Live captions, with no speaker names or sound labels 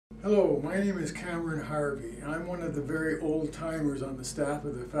Hello, my name is Cameron Harvey. I'm one of the very old timers on the staff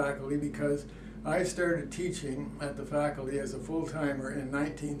of the faculty because I started teaching at the faculty as a full-timer in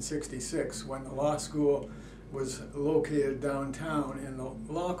 1966 when the law school was located downtown in the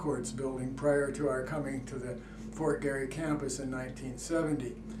Law Courts building prior to our coming to the Fort Garry campus in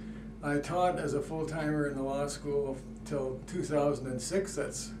 1970. I taught as a full-timer in the law school till 2006,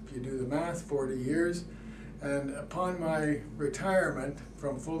 that's, if you do the math, 40 years. And upon my retirement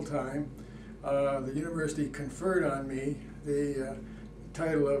from full-time, the university conferred on me the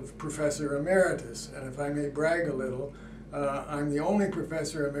title of Professor Emeritus. And if I may brag a little, I'm the only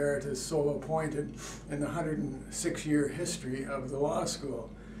Professor Emeritus so appointed in the 106-year history of the law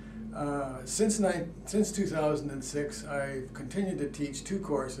school. Since 2006, I've continued to teach two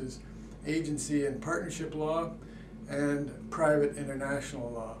courses, Agency and Partnership Law and Private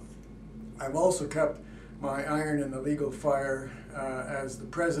International Law. I've also kept my iron in the legal fire as the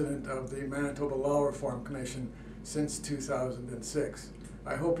president of the Manitoba Law Reform Commission since 2006.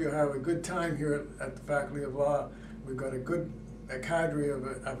 I hope you have a good time here at the Faculty of Law. We've got a good cadre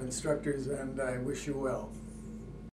of instructors, and I wish you well.